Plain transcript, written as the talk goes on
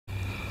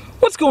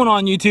What's going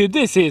on, YouTube?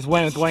 This is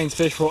Wayne with Wayne's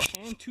Fish World,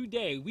 and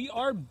today we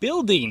are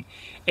building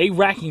a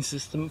racking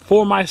system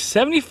for my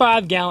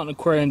 75-gallon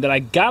aquarium that I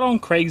got on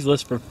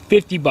Craigslist for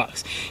 50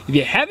 bucks. If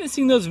you haven't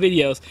seen those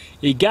videos,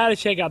 you gotta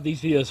check out these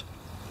videos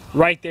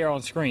right there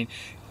on screen.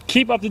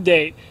 Keep up to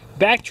date,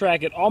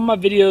 backtrack it. All my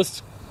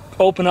videos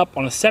open up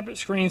on a separate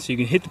screen so you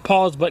can hit the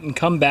pause button,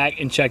 come back,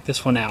 and check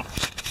this one out.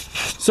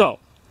 So,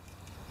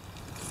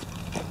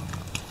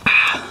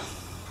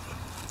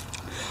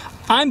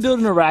 I'm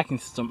building a racking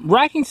system.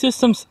 Racking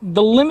systems,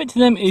 the limit to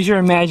them is your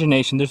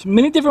imagination. There's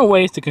many different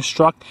ways to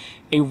construct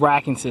a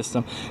racking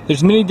system.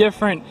 There's many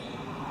different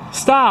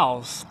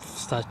styles,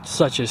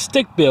 such as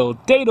stick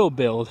build, dado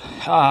build.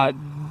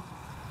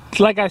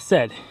 Like I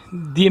said,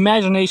 the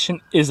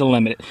imagination is a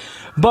limit.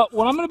 But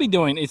what I'm going to be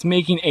doing is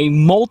making a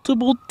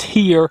multiple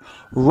tier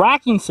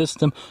racking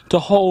system to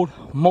hold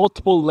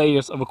multiple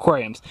layers of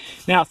aquariums.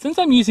 Now, since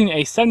I'm using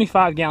a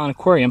 75-gallon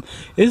aquarium,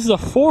 this is a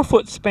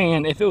 4-foot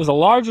span. If it was a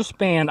larger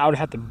span, I would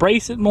have to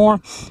brace it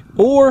more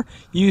or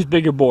use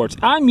bigger boards.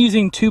 I'm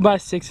using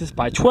 2x6s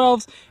by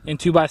 12s and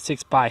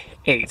 2x6 by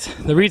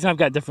 8s. The reason I've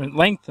got different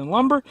length and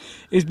lumber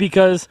is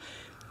because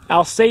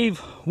I'll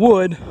save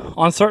wood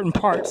on certain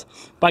parts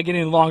by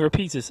getting longer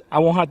pieces. I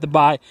won't have to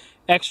buy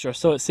extra,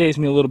 so it saves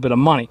me a little bit of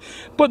money.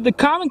 But the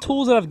common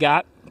tools that I've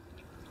got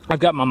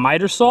my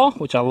miter saw,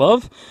 which I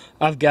love.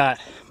 I've got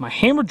my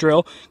hammer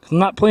drill, because I'm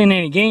not playing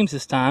any games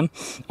this time.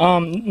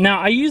 Now,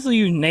 I usually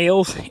use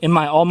nails in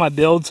all my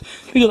builds,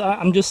 because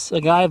I'm just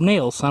a guy of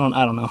nails. I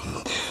don't know.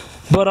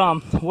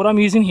 But what I'm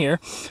using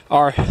here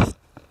are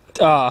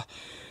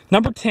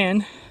number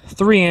 10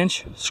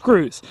 3-inch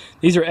screws.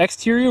 These are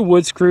exterior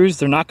wood screws.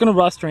 They're not going to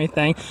rust or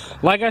anything.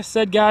 Like I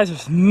said, guys,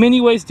 there's many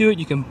ways to do it.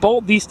 You can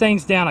bolt these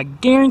things down. I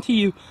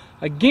guarantee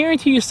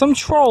you some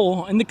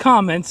troll in the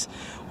comments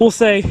will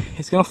say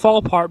it's going to fall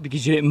apart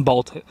because you didn't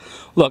bolt it.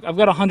 Look, I've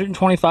got a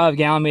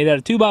 125-gallon made out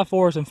of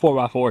 2x4s and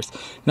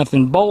 4x4s.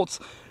 Nothing bolts,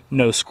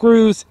 no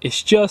screws.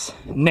 It's just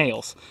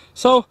nails.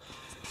 So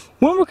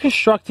when we're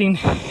constructing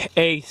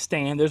a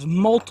stand, there's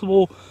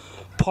multiple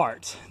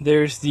parts.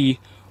 There's the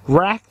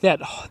rack,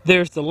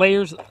 there's the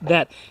layers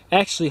that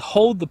actually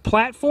hold the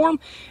platform,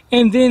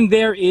 and then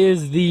there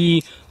is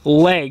the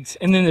legs,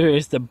 and then there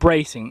is the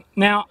bracing.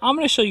 Now I'm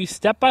going to show you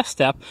step by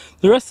step.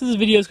 The rest of this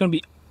video is going to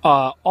be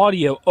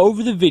audio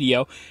over the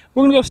video.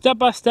 We're going to go step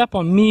by step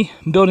on me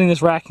building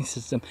this racking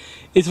system.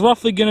 It's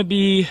roughly going to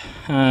be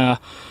I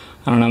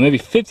don't know, maybe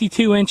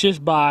 52 inches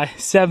by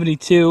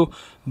 72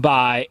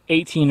 by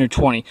 18 or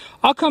 20.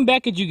 I'll come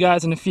back at you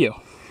guys in a few.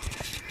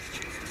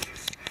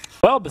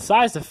 Well,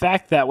 besides the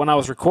fact that when I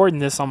was recording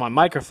this on my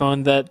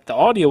microphone that the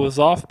audio was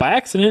off by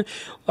accident,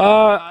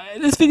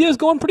 this video is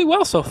going pretty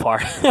well so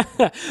far.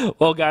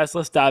 Well, guys,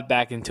 let's dive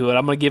back into it.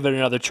 I'm going to give it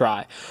another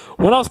try.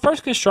 When I was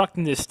first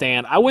constructing this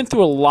stand, I went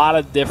through a lot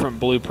of different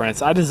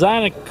blueprints. I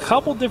designed a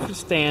couple different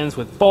stands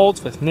with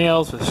bolts, with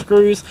nails, with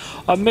screws,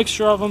 a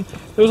mixture of them.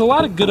 There was a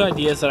lot of good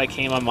ideas that I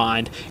came to my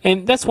mind,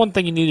 and that's one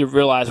thing you need to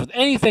realize with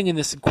anything in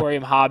this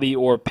aquarium hobby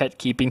or pet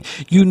keeping.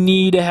 You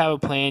need to have a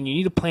plan. You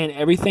need to plan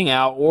everything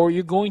out, or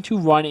you're going to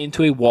run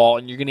into a wall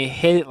and you're going to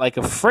hit it like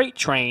a freight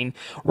train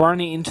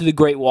running into the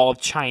Great Wall of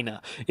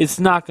China. It's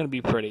not going to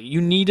be pretty. You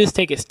need to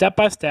take it step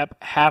by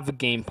step, have a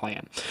game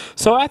plan.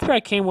 So after I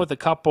came with a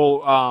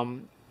couple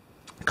of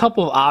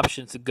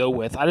options to go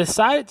with, I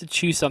decided to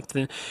choose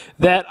something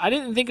that I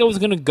didn't think I was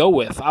going to go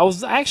with. I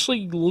was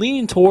actually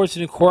leaning towards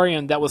an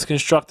aquarium that was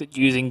constructed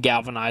using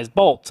galvanized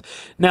bolts.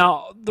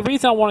 Now, the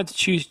reason I wanted to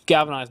choose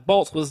galvanized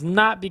bolts was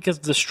not because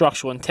of the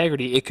structural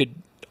integrity it could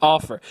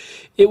offer.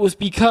 It was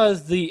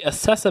because the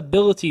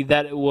accessibility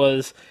that it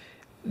was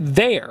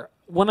there.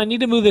 When I need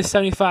to move this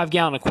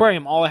 75-gallon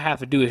aquarium, all I have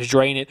to do is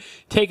drain it,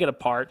 take it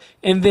apart,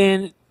 and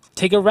then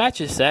take a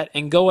ratchet set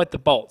and go at the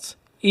bolts.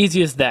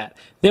 Easy as that.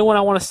 Then when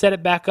I want to set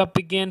it back up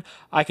again,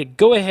 I could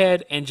go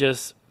ahead and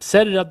just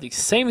set it up the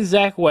same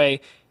exact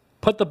way,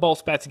 put the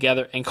bolts back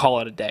together, and call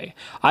it a day.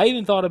 I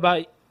even thought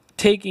about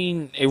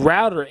taking a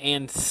router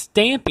and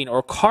stamping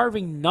or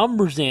carving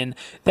numbers in.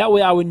 That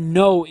way I would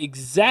know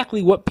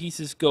exactly what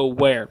pieces go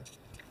where.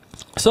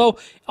 So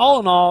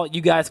all in all,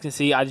 you guys can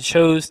see I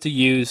chose to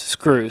use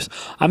screws.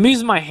 I'm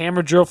using my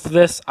hammer drill for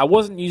this. I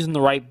wasn't using the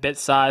right bit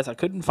size. I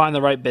couldn't find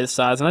the right bit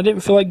size, and I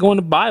didn't feel like going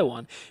to buy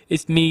one.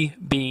 It's me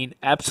being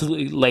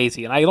absolutely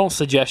lazy, and I don't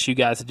suggest you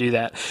guys to do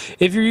that.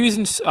 If you're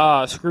using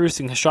screws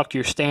to construct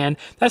your stand,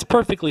 that's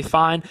perfectly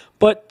fine,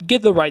 but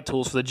get the right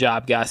tools for the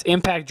job, guys.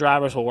 Impact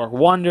drivers will work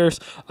wonders.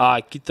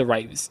 Get the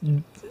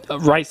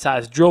right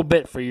size drill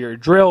bit for your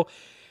drill.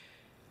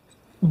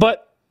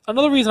 But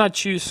another reason I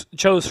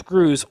chose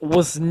screws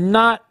was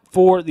not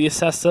for the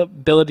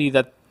accessibility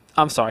that,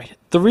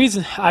 the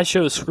reason I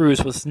chose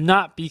screws was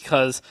not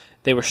because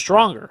they were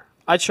stronger.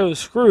 I chose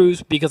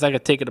screws because I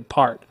could take it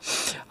apart.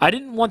 I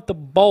didn't want the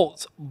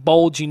bolts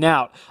bulging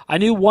out. I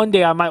knew one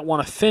day I might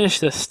want to finish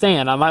this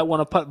stand. I might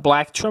want to put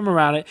black trim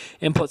around it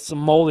and put some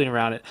molding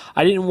around it.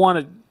 I didn't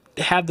want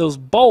to have those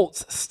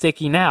bolts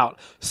sticking out,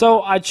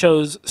 so I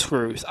chose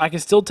screws. I can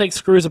still take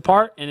screws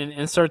apart and then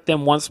insert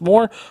them once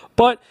more,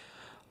 but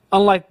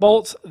Unlike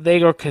bolts,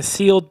 they are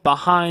concealed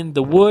behind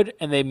the wood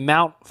and they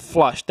mount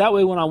flush. That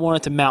way when I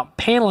wanted to mount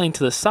paneling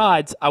to the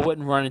sides, I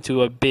wouldn't run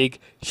into a big,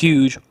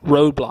 huge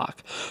roadblock.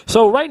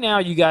 So right now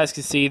you guys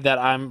can see that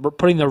I'm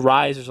putting the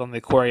risers on the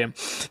aquarium.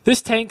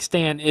 This tank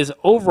stand is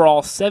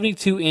overall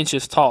 72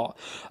 inches tall.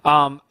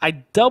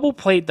 I double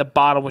plate the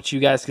bottom, which you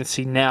guys can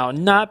see now,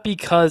 not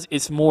because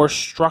it's more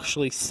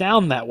structurally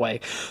sound that way.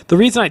 The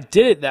reason I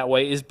did it that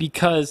way is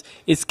because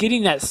it's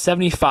getting that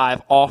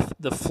 75 off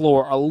the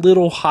floor a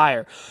little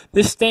higher.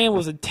 This stand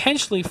was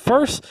intentionally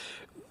first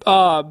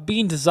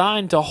being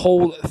designed to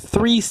hold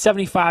 3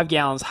 75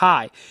 gallons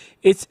high.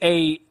 It's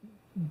a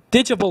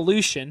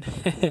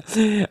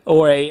digivolution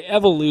or a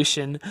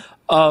evolution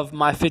of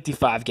my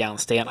 55 gallon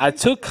stand. I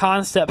took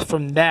concepts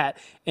from that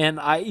and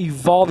I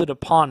evolved it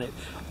upon it.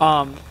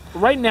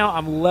 Right now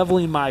I'm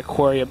leveling my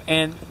aquarium,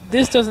 and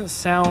this doesn't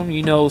sound,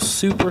 you know,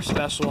 super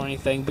special or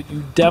anything, but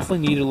you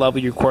definitely need to level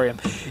your aquarium.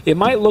 It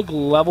might look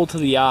level to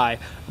the eye,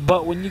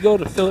 but when you go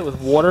to fill it with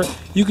water,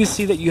 you can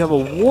see that you have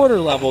a water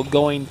level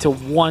going to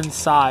one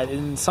side.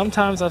 And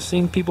sometimes I've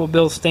seen people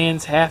build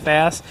stands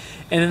half-ass,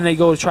 and then they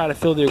go to try to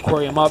fill their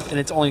aquarium up, and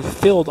it's only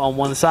filled on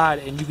one side,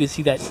 and you can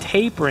see that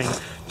tapering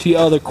to the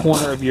other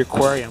corner of your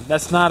aquarium.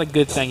 That's not a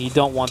good thing. You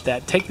don't want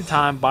that. Take the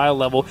time, buy a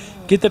level,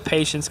 get the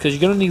patience, because you're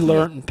going to need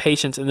learn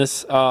patience in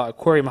this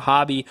aquarium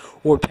hobby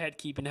or pet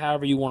keeping,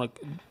 however you want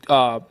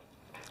to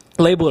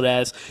label it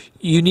as.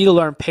 You need to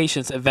learn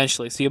patience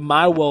eventually. So you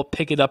might well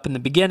pick it up in the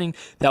beginning.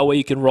 That way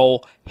you can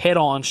roll head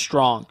on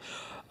strong.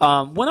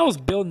 When I was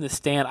building this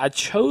stand, I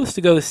chose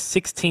to go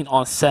 16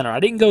 on center.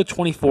 I didn't go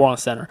 24 on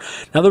center.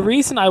 Now, the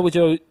reason I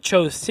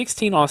chose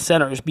 16 on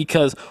center is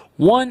because,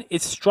 one,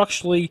 it's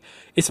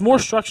more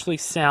structurally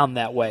sound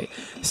that way.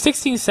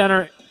 16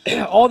 center,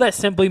 all that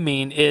simply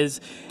means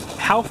is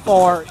how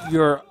far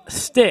your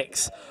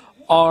sticks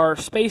are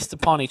spaced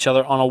upon each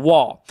other on a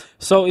wall.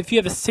 So if you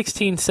have a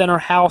 16 center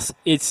house,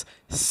 it's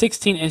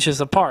 16 inches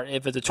apart.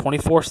 If it's a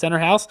 24 center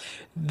house,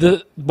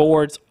 the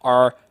boards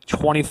are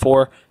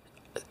 24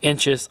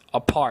 inches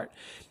apart.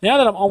 Now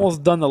that I'm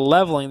almost done the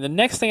leveling, the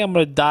next thing I'm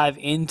going to dive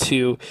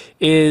into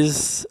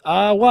is,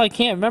 well, I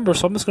can't remember,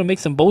 so I'm just going to make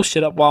some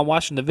bullshit up while I'm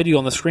watching the video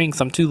on the screen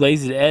because I'm too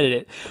lazy to edit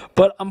it.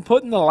 But I'm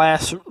putting the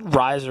last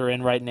riser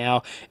in right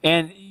now,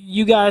 and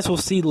you guys will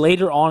see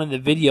later on in the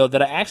video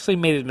that I actually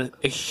made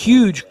a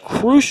huge,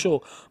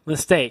 crucial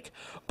mistake.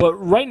 But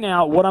right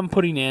now, what I'm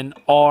putting in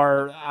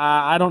are,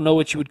 I don't know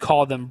what you would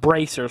call them,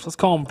 bracers. Let's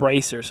call them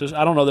bracers.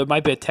 I don't know, there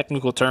might be a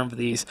technical term for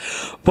these.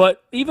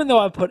 But even though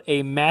I put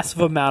a massive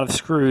amount of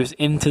screws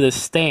into the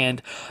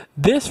stand,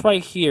 this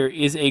right here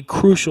is a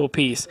crucial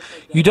piece.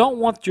 You don't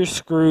want your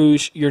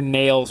screws, your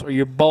nails, or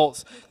your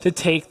bolts to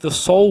take the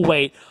sole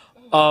weight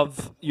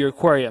of your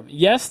aquarium.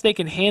 Yes, they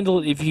can handle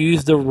it if you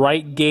use the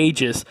right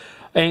gauges.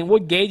 And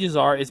what gauges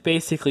are is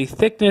basically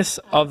thickness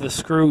of the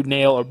screw,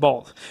 nail, or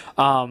bolt.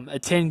 A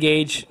 10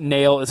 gauge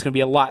nail is going to be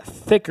a lot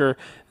thicker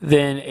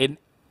than a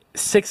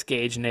 6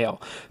 gauge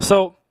nail.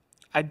 So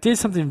I did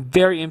something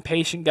very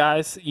impatient,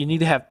 guys. You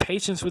need to have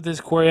patience with this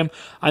aquarium.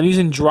 I'm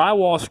using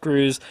drywall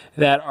screws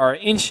that are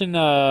 1.5 inches.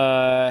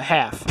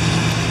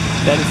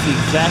 That is the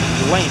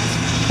exact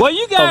length. Well,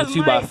 you guys of a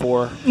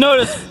 2x4.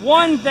 Notice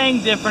one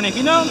thing different. If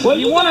you know,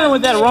 you wondering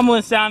what that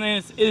rumbling sound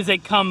is, it is a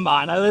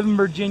combine. I live in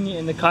Virginia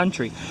in the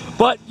country.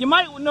 But you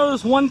might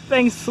notice one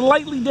thing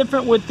slightly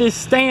different with this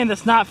stand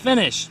that's not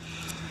finished.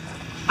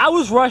 I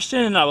was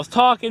rushing and I was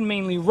talking,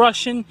 mainly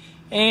Russian,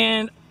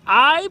 and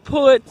I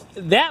put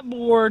that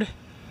board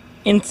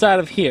inside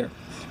of here.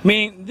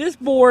 Meaning this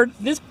board,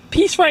 this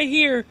piece right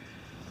here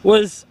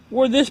was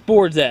where this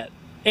board's at.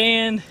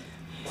 And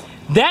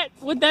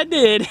what that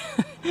did,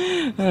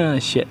 oh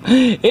shit,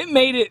 it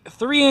made it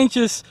 3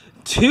 inches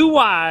too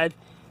wide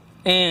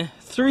and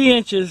 3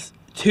 inches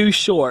too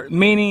short,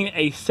 meaning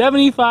a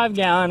 75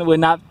 gallon would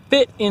not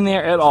fit in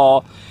there at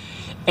all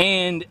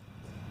and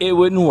it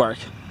wouldn't work.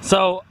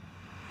 So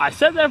I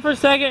sat there for a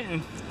second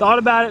and thought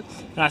about it,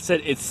 and I said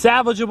it's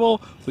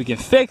salvageable, we can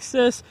fix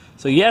this.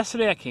 So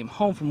yesterday I came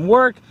home from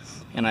work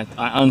and I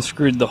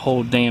unscrewed the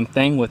whole damn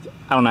thing with,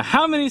 I don't know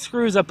how many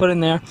screws I put in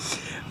there,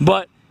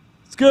 but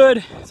it's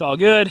good, it's all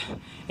good.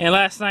 And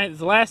last night,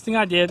 the last thing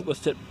I did was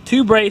to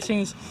 2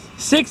 bracings,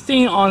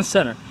 16 on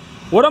center.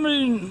 What I'm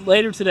going to do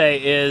later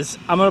today is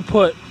I'm going to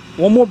put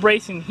one more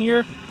bracing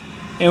here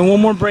and one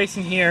more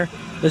bracing here,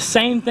 the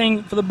same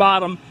thing for the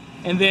bottom,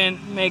 and then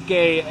make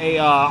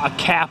a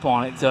cap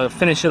on it to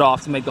finish it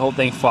off to make the whole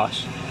thing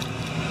flush.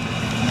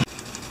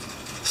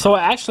 So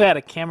I actually had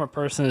a camera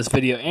person in this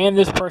video, and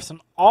this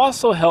person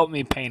also helped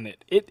me paint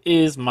it. It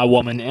is my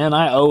woman, and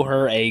I owe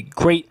her a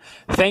great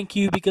thank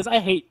you because I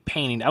hate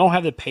painting. I don't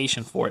have the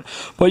patience for it.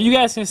 But you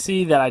guys can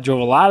see that I drove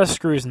a lot of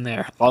screws in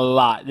there. A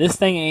lot. This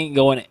thing ain't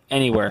going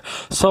anywhere.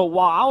 So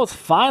while I was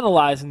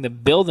finalizing the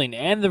building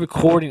and the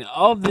recording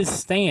of this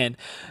stand,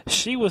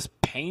 she was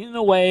painting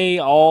away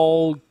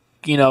all,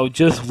 you know,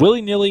 just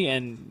willy-nilly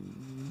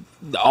and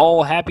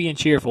all happy and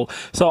cheerful.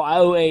 So I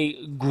owe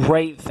a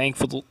great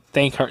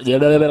thank her.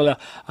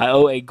 I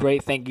owe a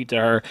great thank you to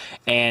her.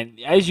 And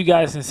as you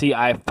guys can see,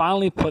 I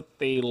finally put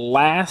the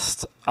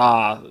last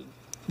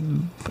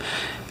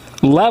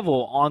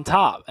level on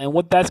top, and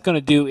what that's going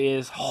to do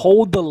is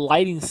hold the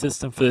lighting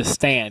system for the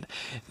stand.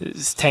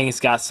 This tank's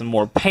got some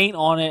more paint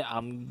on it.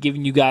 I'm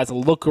giving you guys a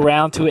look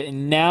around to it,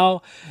 and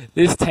now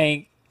this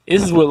tank,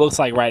 this is what it looks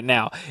like right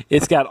now.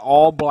 It's got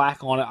all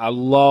black on it. I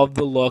love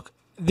the look.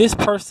 This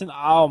person,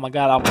 oh my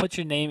god, I'll put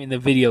your name in the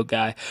video,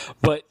 guy,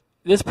 but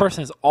this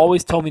person has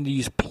always told me to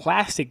use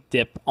plastic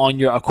dip on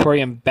your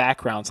aquarium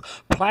backgrounds.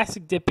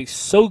 Plastic dip is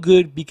so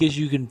good because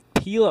you can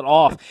peel it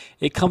off.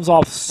 It comes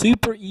off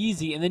super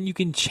easy, and then you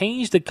can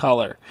change the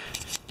color.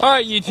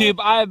 Alright, YouTube,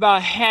 I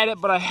about had it,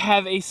 but I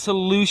have a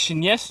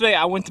solution. Yesterday,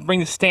 I went to bring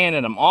the stand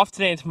in. I'm off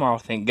today and tomorrow.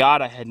 Thank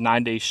God I had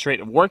 9 days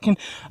straight of working.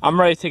 I'm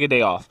ready to take a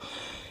day off.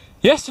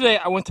 Yesterday,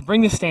 I went to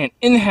bring the stand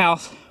in the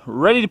house,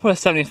 ready to put a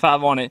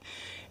 75 on it,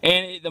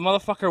 and the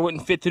motherfucker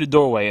wouldn't fit through the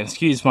doorway. And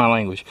excuse my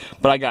language,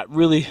 but I got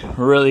really,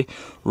 really,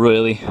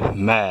 really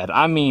mad.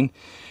 I mean,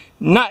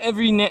 not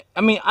every,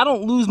 I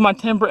don't lose my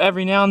temper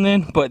every now and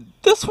then, but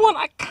this one,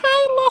 I kind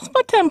of lost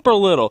my temper a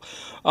little.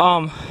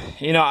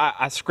 You know,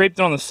 I scraped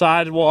it on the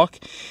sidewalk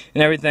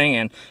and everything,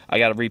 and I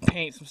got to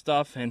repaint some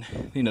stuff, and,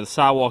 you know, the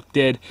sidewalk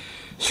did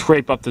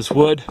scrape up this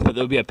wood, but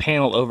there'll be a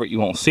panel over it. You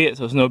won't see it,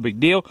 so it's no big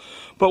deal.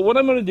 But what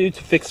I'm going to do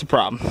to fix the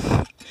problem,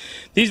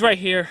 these right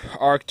here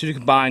are to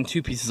combine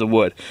two pieces of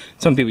wood.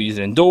 Some people use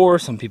it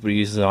indoors, some people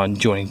use it on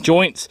joining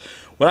joints.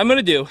 What I'm going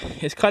to do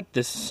is cut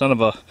this son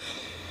of a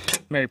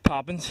Mary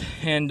Poppins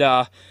and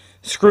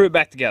screw it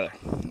back together.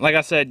 Like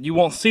I said, you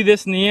won't see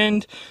this in the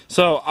end,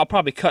 so I'll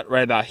probably cut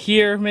right about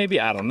here, maybe,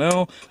 I don't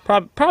know,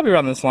 probably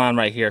around this line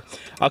right here.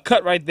 I'll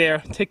cut right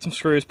there, take some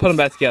screws, put them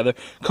back together,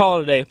 call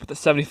it a day, put the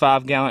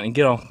 75 gallon, and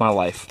get on with my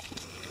life.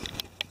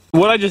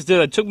 What I just did,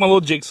 I took my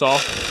little jigsaw,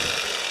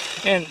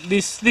 and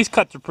these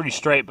cuts are pretty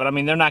straight, but I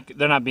mean, they're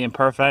not being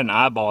perfect. I didn't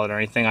eyeball it or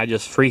anything, I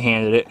just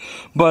freehanded it,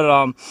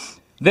 but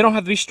they don't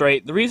have to be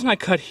straight. The reason I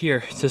cut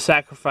here is to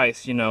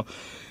sacrifice, you know,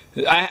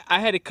 I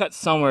had to cut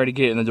somewhere to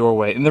get it in the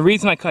doorway, and the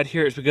reason I cut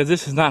here is because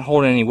this is not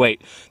holding any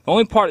weight. The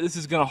only part this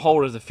is going to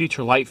hold is a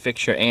future light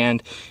fixture,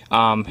 and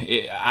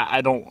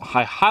I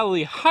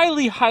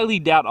highly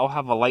doubt I'll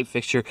have a light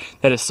fixture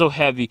that is so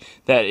heavy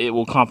that it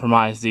will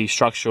compromise the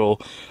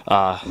structural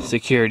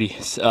security.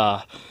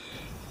 But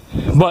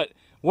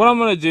what I'm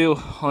going to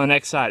do on the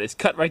next side is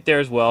cut right there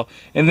as well,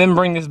 and then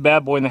bring this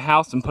bad boy in the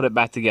house and put it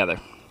back together.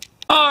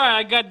 Alright,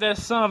 I got that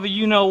son of a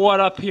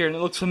you-know-what up here, and it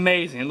looks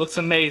amazing. It looks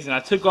amazing.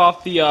 I took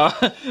off the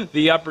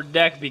the upper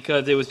deck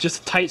because it was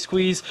just a tight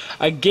squeeze.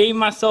 I gave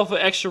myself an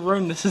extra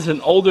room. This is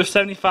an older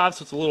 75,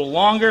 so it's a little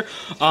longer.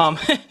 I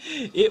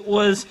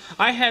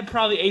had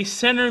probably a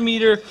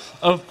centimeter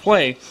of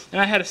play, and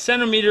I had a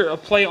centimeter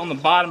of play on the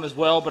bottom as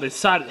well, but I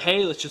decided,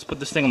 hey, let's just put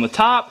this thing on the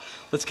top.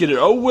 Let's get it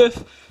over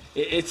with.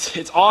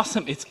 It's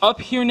awesome. It's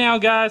up here now,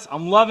 guys.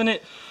 I'm loving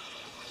it.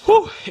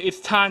 Whew,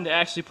 it's time to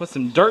actually put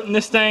some dirt in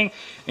this thing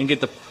and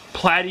get the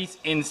platies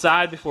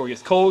inside before it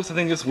gets cold. So I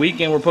think this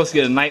weekend we're supposed to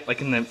get a night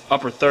like in the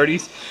upper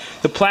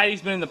 30s. The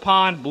platy's been in the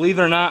pond, believe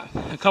it or not,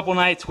 a couple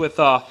nights with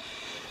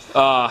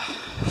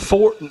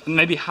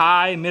maybe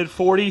high mid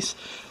 40s,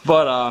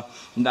 but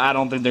I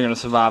don't think they're gonna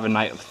survive a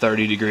night of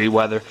 30-degree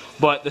weather.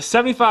 But the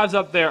 75's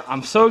up there.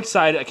 I'm so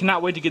excited. I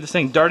cannot wait to get this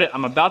thing dirted.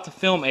 I'm about to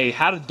film a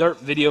how to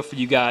dirt video for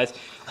you guys.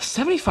 A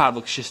 75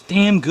 looks just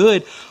damn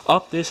good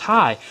up this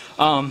high.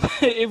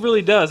 It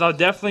really does. I'll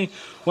definitely,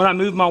 when I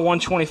move my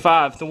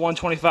 125, the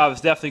 125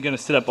 is definitely going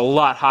to sit up a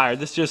lot higher.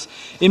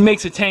 It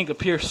makes the tank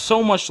appear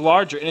so much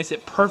larger, and it's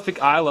at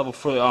perfect eye level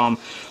for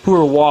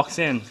whoever walks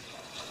in.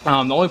 The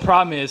only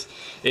problem is,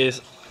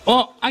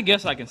 well, I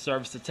guess I can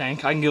service the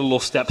tank. I can get a little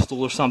step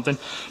stool or something,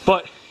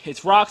 but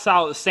it's rock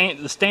solid.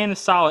 The stand is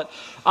solid.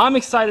 I'm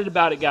excited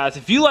about it, guys.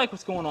 If you like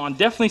what's going on,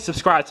 definitely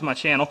subscribe to my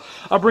channel.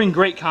 I bring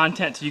great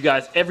content to you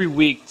guys every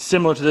week,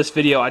 similar to this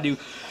video. I do,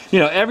 you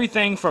know,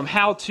 everything from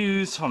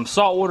how-tos, from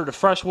saltwater to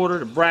freshwater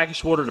to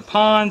brackish water to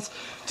ponds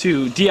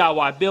to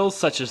DIY builds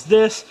such as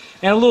this,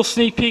 and a little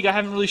sneak peek. I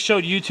haven't really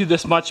showed YouTube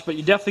this much, but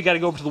you definitely got to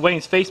go over to the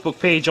Wayne's Facebook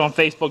page on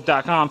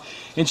Facebook.com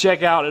and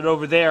check out it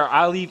over there.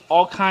 I leave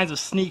all kinds of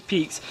sneak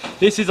peeks.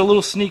 This is a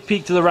little sneak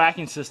peek to the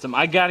racking system.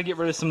 I got to get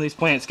rid of some of these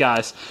plants,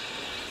 guys.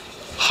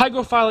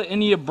 Hygrophylla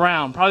India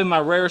Brown, probably my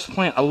rarest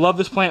plant. I love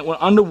this plant. When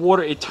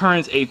underwater, it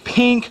turns a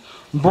pink,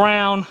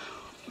 brown,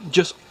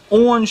 just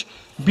orange,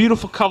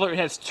 beautiful color. It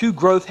has two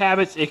growth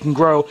habits. It can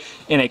grow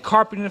in a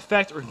carpeting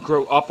effect or it can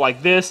grow up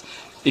like this.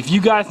 If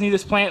you guys need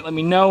this plant, let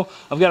me know.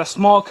 I've got a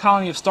small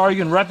colony of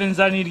Stargun repens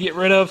that I need to get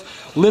rid of.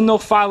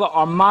 Lindophylla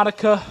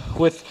armatica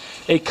with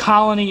a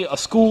colony, a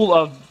school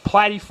of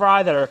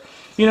platyfry that are,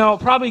 you know,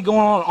 probably going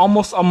on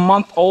almost a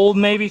month old,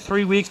 maybe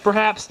 3 weeks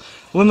perhaps.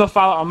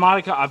 Lindophylla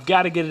armatica, I've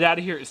got to get it out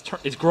of here.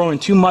 It's growing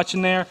too much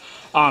in there.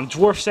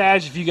 Dwarf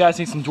sage, if you guys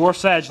need some dwarf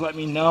sage, let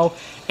me know.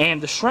 And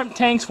the shrimp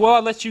tanks, well,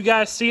 I'll let you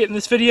guys see it in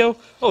this video.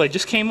 Oh, they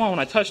just came on when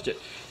I touched it.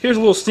 here's a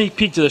little sneak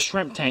peek to the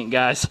shrimp tank,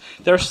 guys.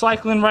 They're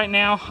cycling right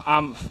now.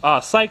 I'm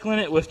cycling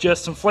it with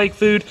just some flake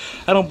food.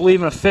 I don't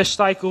believe in a fish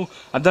cycle.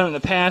 I've done it in the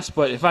past,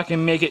 but if I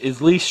can make it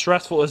as least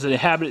stressful as the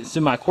inhabitants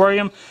in my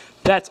aquarium,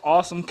 that's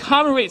awesome.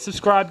 Comment, rate,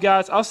 subscribe,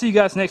 guys. I'll see you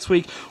guys next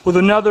week with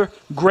another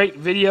great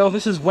video.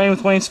 This is Wayne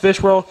with Wayne's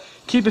Fish World.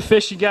 Keep it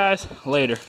fishy, guys. Later.